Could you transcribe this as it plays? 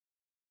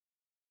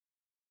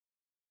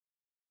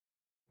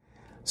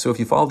So if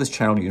you follow this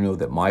channel, you know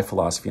that my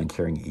philosophy on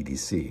carrying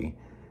EDC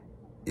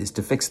is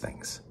to fix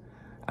things.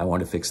 I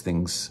want to fix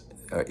things,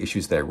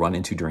 issues that I run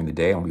into during the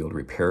day. I want to be able to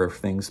repair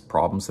things,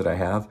 problems that I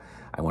have.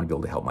 I want to be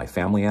able to help my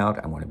family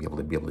out. I want to be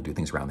able to do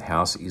things around the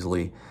house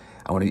easily.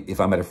 I want to, if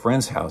I'm at a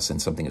friend's house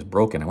and something is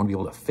broken, I want to be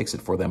able to fix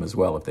it for them as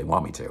well if they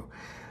want me to.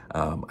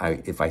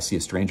 If I see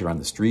a stranger on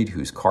the street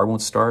whose car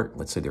won't start,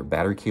 let's say their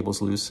battery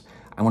cable's loose,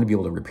 I want to be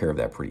able to repair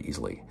that pretty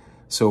easily.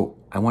 So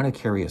I want to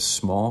carry a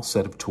small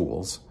set of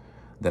tools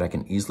that I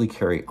can easily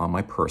carry on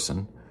my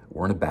person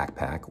or in a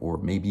backpack or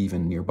maybe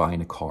even nearby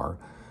in a car.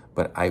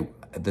 But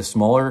the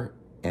smaller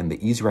and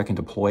the easier I can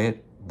deploy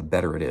it, the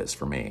better it is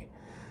for me.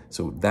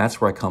 So that's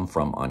where I come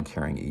from on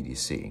carrying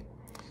EDC.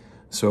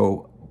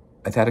 So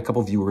I've had a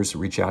couple viewers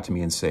reach out to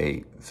me and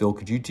say, Phil,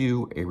 could you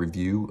do a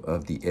review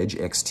of the Edge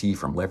XT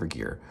from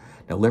Levergear?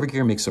 Now,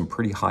 Levergear makes some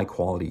pretty high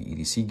quality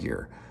EDC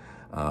gear.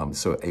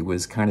 So it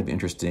was kind of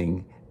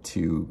interesting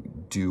to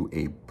do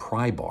a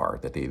pry bar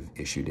that they've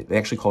issued. They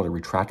actually call it a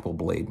retractable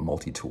blade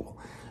multi-tool,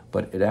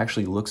 but it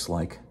actually looks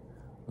like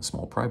a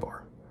small pry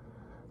bar.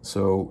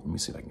 So let me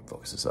see if I can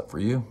focus this up for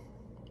you.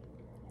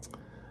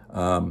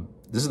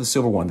 This is the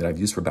silver one that I've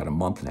used for about a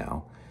month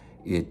now.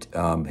 It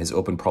has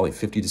opened probably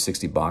 50 to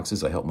 60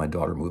 boxes. I helped my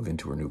daughter move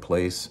into her new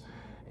place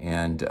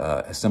and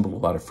assembled a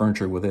lot of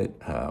furniture with it.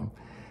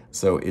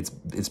 So it's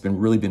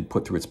really been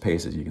put through its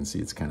paces. You can see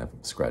it's kind of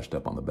scratched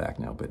up on the back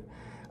now, but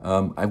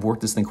I've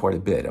worked this thing quite a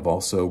bit. I've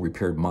also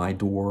repaired my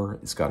door.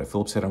 It's got a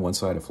Phillips head on one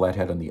side, a flat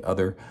head on the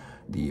other.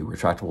 The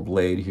retractable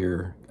blade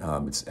here,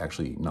 it's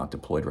actually not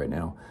deployed right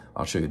now.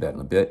 I'll show you that in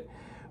a bit.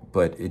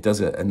 But it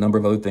does a number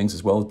of other things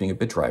as well as being a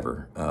bit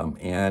driver.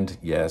 And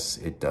yes,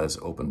 it does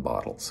open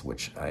bottles,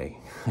 which I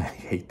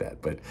hate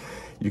that, but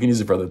you can use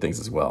it for other things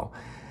as well.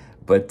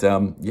 But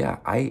yeah,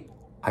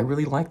 I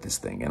really like this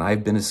thing, and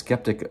I've been a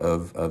skeptic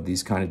of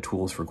these kind of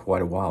tools for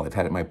quite a while. I've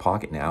had it in my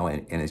pocket now,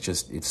 and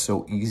it's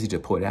so easy to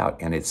put out,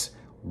 and it's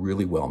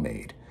really well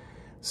made.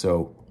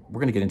 So we're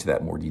gonna get into that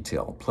in more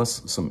detail,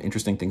 plus some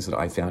interesting things that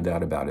I found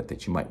out about it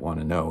that you might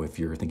wanna know if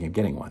you're thinking of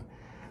getting one.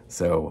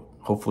 So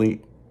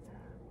hopefully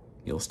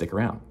you'll stick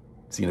around.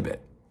 See you in a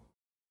bit.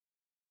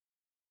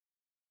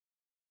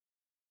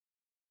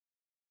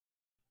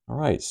 All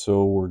right,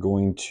 so we're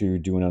going to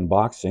do an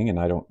unboxing, and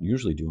I don't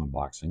usually do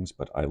unboxings,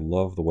 but I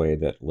love the way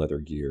that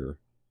Levergear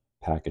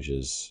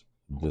packages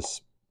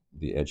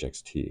the Edge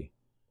XT.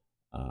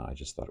 I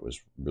just thought it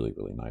was really,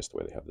 really nice the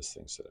way they have this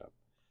thing set up.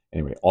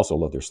 Anyway, also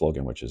love their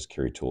slogan, which is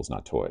 "Carry tools,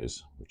 not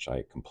toys," which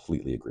I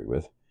completely agree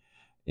with.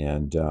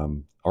 And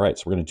all right,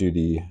 so we're going to do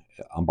the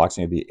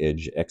unboxing of the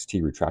Edge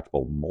XT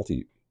retractable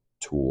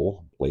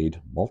multi-tool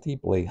blade,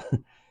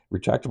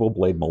 retractable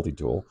blade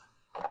multi-tool.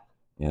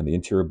 And the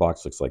interior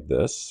box looks like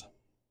this.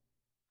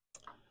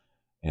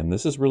 And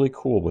this is really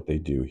cool what they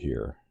do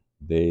here.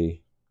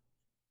 They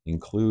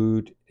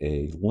include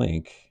a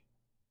link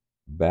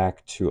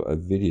back to a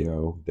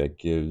video that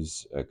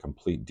gives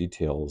complete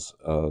details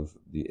of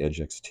the Edge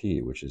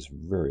XT, which is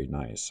very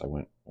nice. I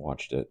went and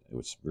watched it. It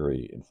was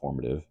very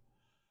informative.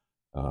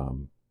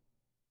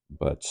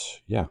 But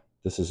yeah,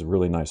 this is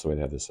really nice the way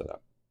they have this set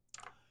up.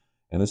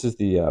 And this is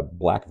the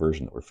black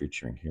version that we're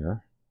featuring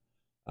here.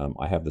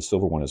 I have the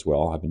silver one as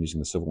well. I've been using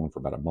the silver one for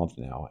about a month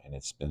now, and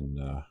it's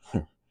been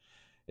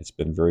it's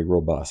been very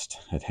robust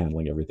at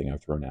handling everything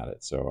I've thrown at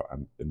it. So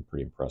I've been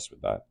pretty impressed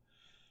with that.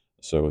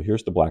 So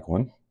here's the black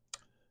one.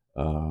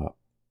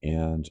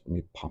 And let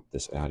me pop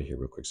this out of here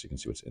real quick so you can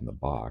see what's in the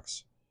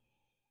box.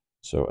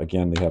 So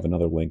again, they have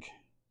another link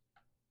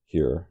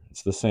here.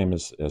 It's the same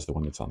as the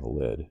one that's on the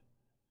lid,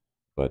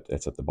 but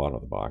it's at the bottom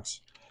of the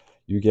box.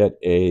 You get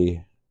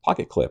a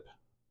pocket clip,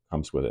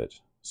 comes with it.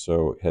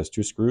 So it has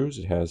two screws.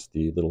 It has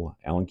the little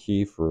Allen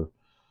key for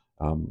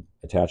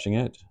attaching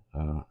it.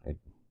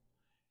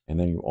 And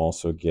then you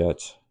also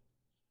get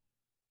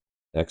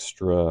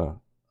extra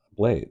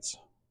blades.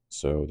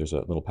 So there's a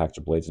little package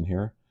of blades in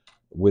here.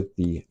 With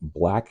the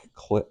black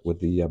clip,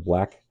 with the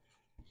black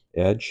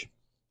edge,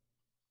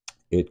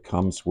 it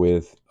comes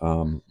with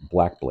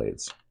black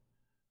blades.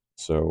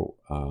 So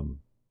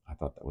I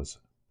thought that was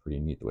pretty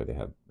neat the way they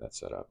have that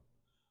set up.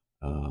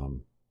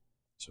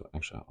 So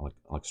actually,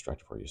 I'll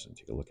extract it for you so you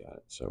can take a look at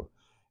it. So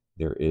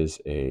there is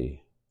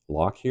a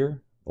lock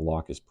here. The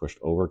lock is pushed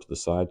over to the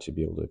side to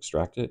be able to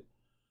extract it.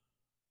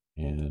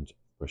 And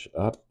push it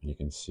up, and you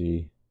can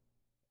see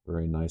a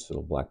very nice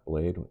little black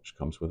blade which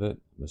comes with it.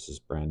 This is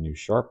brand new,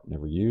 sharp,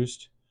 never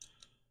used.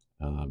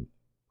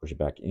 Push it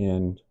back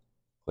in,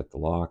 click the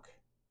lock,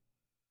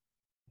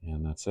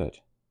 and that's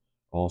it.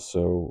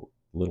 Also,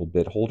 little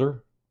bit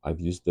holder. I've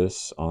used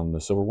this on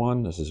the silver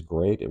one. This is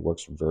great. It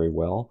works very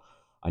well.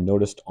 I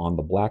noticed on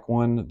the black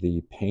one,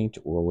 the paint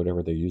or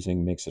whatever they're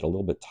using makes it a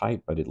little bit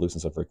tight, but it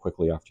loosens up very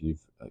quickly after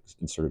you've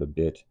inserted a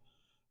bit.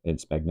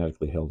 It's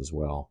magnetically held as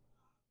well.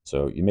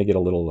 So you may get a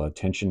little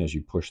tension as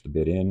you push the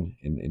bit in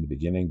the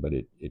beginning, but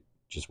it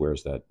just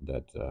wears that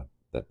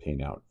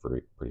paint out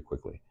pretty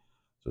quickly.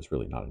 So it's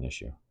really not an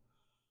issue.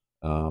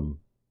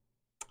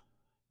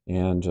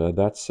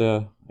 That's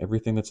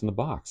everything that's in the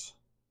box.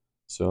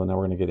 So now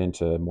we're going to get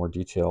into more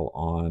detail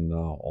on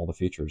all the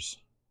features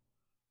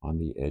on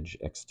the Edge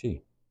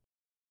XT.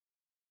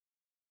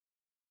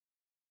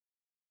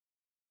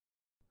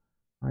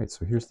 All right,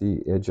 so here's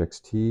the Edge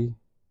XT,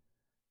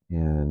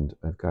 and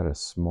I've got a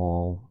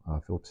small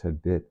Phillips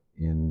head bit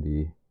in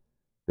the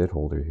bit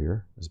holder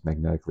here. It's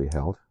magnetically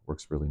held,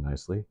 works really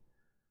nicely.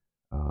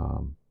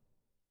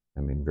 I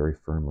mean, very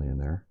firmly in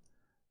there.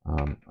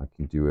 I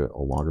can do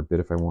a longer bit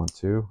if I want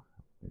to.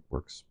 It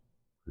works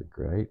pretty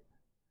great.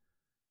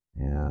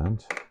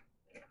 And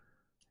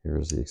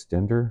here's the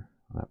extender.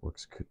 That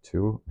works good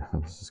too.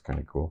 This is kind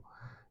of cool.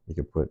 You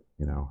can put,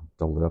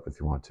 double it up if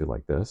you want to,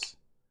 like this.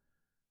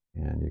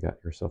 And you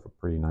got yourself a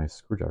pretty nice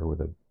screwdriver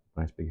with a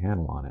nice big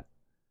handle on it.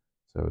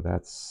 So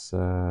that's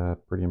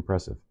pretty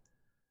impressive.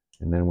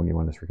 And then when you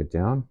want to shrink it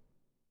down,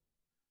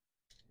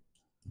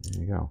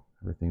 there you go.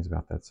 Everything's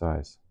about that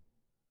size.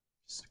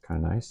 Just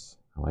kind of nice.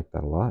 I like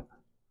that a lot.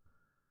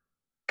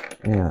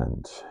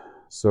 And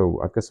so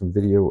I've got some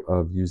video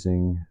of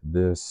using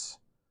this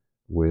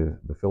with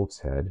the Phillips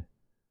head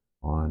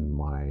on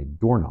my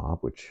doorknob,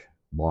 which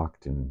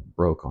locked and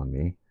broke on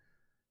me.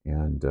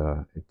 And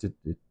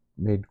it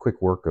made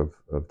quick work of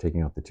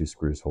taking out the two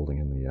screws holding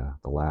in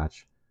the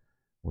latch,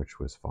 which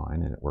was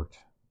fine. And it worked,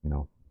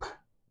 no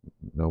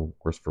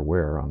worse for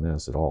wear on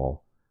this at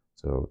all.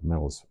 So the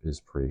metal is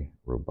pretty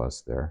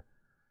robust there.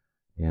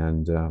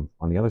 And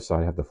on the other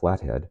side, I have the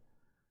flathead.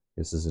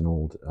 This is an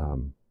old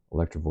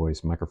Electro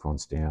Voice microphone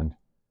stand,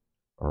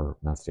 or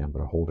not stand,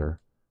 but a holder.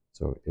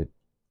 So it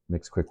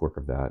makes quick work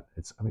of that.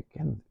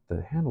 Again,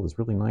 the handle is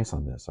really nice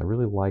on this. I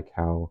really like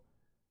how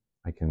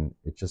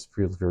it just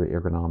feels very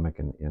ergonomic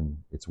in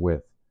its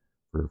width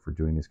for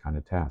doing these kind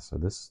of tasks. So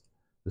this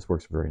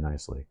works very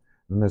nicely.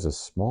 And then there's a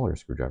smaller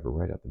screwdriver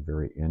right at the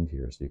very end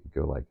here, so you could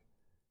go like,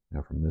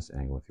 from this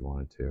angle if you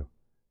wanted to,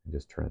 and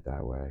just turn it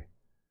that way.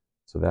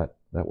 So that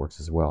works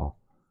as well.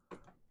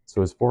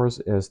 So as far as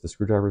the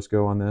screwdrivers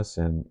go on this,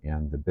 and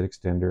the bit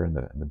extender and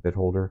the bit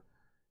holder,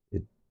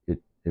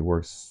 it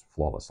works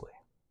flawlessly.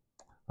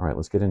 All right,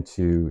 let's get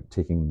into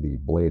taking the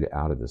blade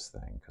out of this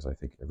thing, because I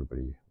think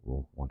everybody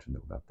will want to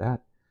know about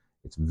that.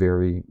 It's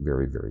very,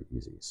 very, very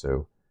easy.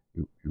 So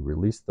you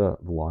release the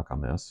lock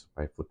on this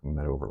by flipping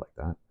that over like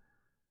that,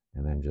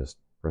 and then just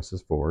press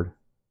this forward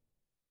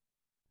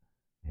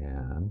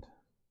and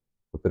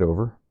flip it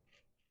over.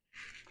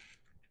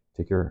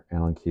 Take your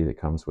Allen key that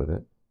comes with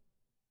it,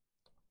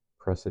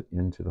 press it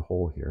into the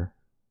hole here,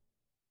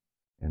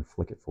 and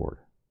flick it forward.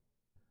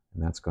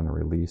 And that's going to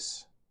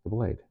release the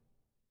blade.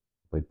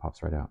 The blade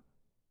pops right out.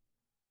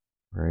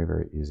 Very,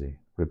 very easy.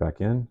 Put it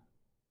back in,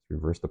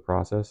 reverse the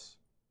process,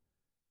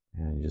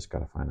 and you just got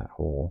to find that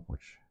hole,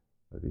 which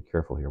be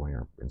careful here when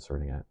you're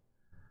inserting it.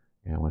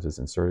 And once it's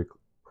inserted,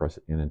 press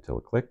it in until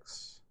it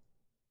clicks,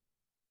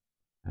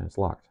 and it's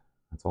locked.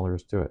 That's all there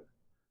is to it.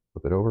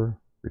 Flip it over,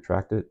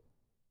 retract it,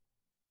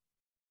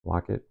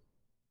 lock it,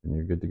 and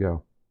you're good to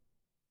go.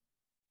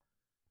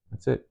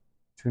 That's it.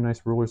 Two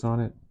nice rulers on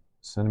it,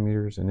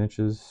 centimeters and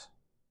inches.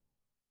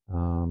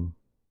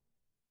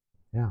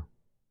 Yeah,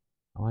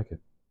 I like it.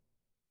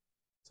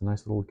 It's a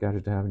nice little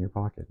gadget to have in your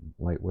pocket.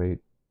 Lightweight,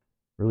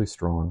 really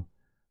strong.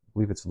 I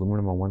believe it's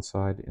aluminum on one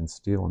side and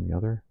steel on the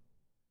other.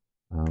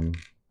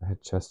 I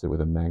had tested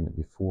with a magnet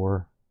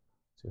before.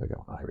 Let's see if I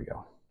go. Oh, here we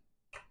go.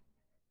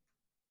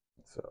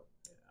 So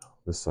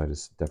this side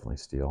is definitely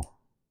steel.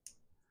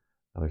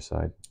 Other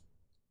side,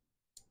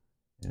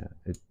 yeah,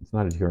 it's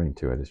not adhering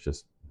to it. It's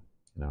just,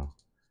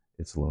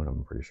 it's aluminum,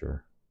 I'm pretty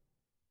sure.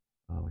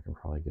 I can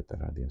probably get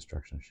that out of the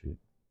instruction sheet.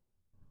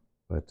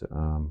 But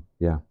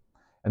yeah,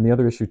 and the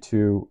other issue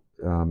too,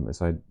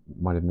 as I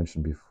might have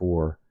mentioned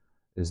before,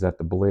 is that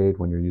the blade,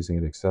 when you're using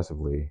it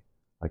excessively,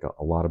 like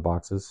a lot of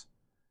boxes,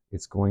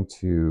 it's going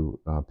to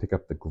pick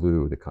up the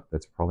glue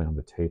that's probably on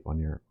the tape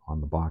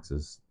on the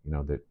boxes,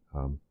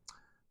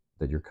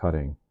 that you're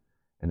cutting.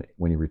 And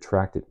when you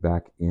retract it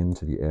back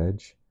into the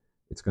edge,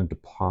 it's going to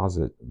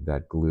deposit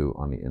that glue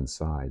on the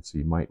inside. So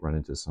you might run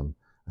into some.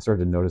 I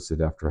started to notice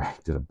it after I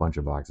did a bunch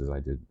of boxes. I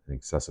did an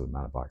excessive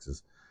amount of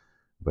boxes.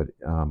 But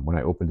when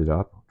I opened it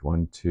up,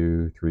 1,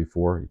 2, 3,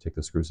 4, you take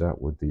the screws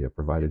out with the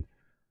provided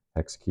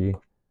hex key,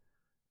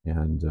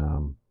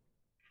 and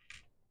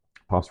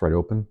pops right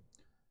open.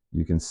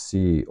 You can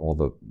see all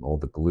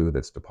the glue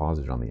that's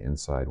deposited on the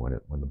inside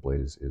when the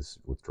blade is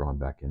withdrawn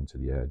back into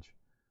the edge.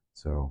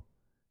 So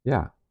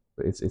yeah,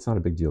 but it's not a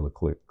big deal to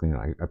clean it.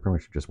 I pretty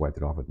much just wiped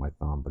it off with my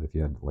thumb. But if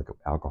you had like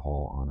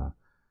alcohol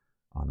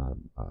on a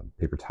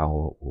paper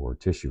towel or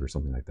tissue or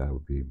something like that, it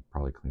would be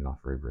probably cleaned off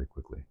very, very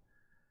quickly.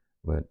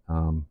 But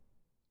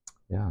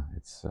yeah,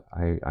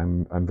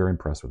 I'm very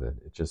impressed with it.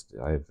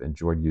 I've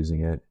enjoyed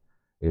using it.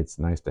 It's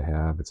nice to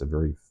have. It's a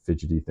very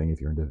fidgety thing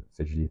if you're into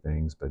fidgety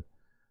things. But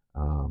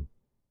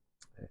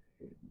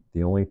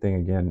the only thing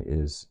again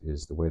is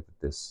the way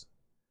that this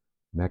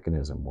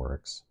mechanism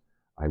works.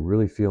 I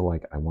really feel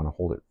like I want to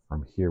hold it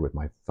from here with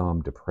my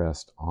thumb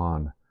depressed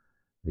on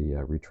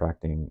the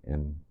retracting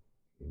and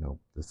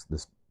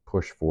this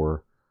push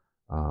for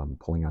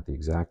pulling out the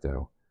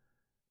X-Acto,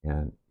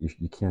 and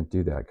you can't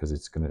do that because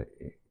it's going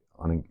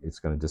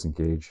to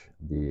disengage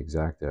the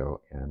X-Acto,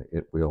 and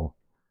it will.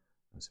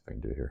 Let's see if I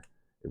can do it here.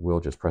 it will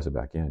just press it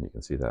back in. You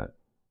can see that.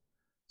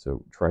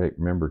 So try to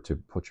remember to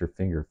put your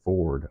finger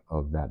forward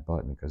of that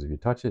button, because if you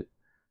touch it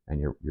and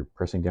you're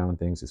pressing down on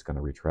things, it's going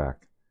to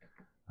retract.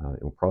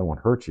 It probably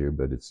won't hurt you,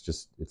 but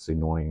it's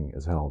annoying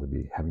as hell to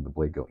be having the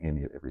blade go in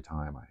it every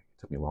time.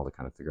 It took me a while to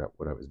kind of figure out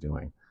what I was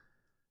doing.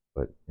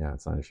 But yeah,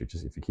 it's not an issue.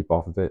 Just if you keep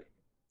off of it,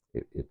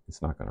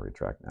 it's not going to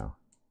retract now.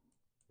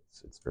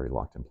 It's very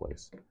locked in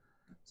place.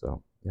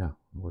 So yeah,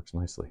 it works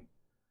nicely.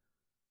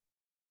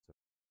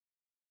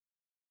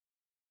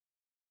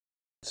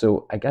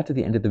 So I got to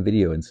the end of the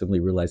video and suddenly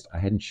realized I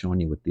hadn't shown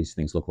you what these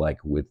things look like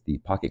with the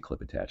pocket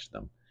clip attached to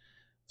them.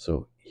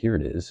 So here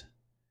it is.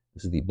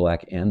 This is the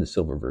black and the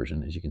silver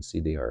version. As you can see,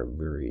 they are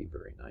very,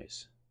 very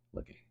nice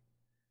looking.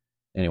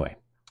 Anyway,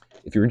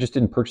 if you're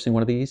interested in purchasing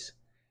one of these,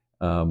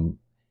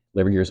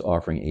 Lever Gear is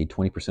offering a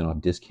 20% off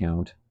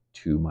discount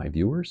to my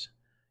viewers,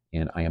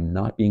 and I am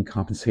not being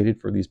compensated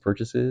for these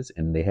purchases,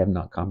 and they have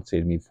not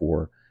compensated me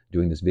for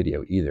doing this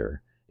video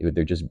either.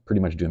 They're just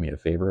pretty much doing me a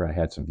favor. I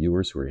had some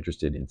viewers who were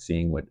interested in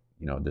seeing what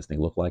this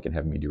thing looked like and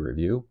having me do a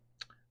review,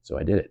 so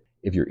I did it.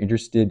 If you're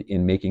interested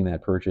in making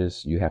that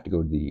purchase, you have to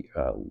go to the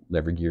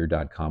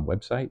levergear.com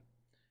website,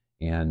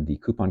 and the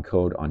coupon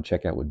code on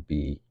checkout would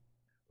be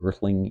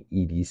Earthling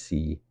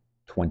EDC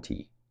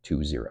 2020,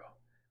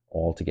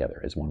 all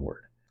together as one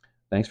word.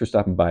 Thanks for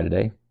stopping by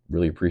today.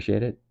 Really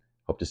appreciate it.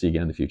 Hope to see you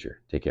again in the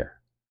future. Take care.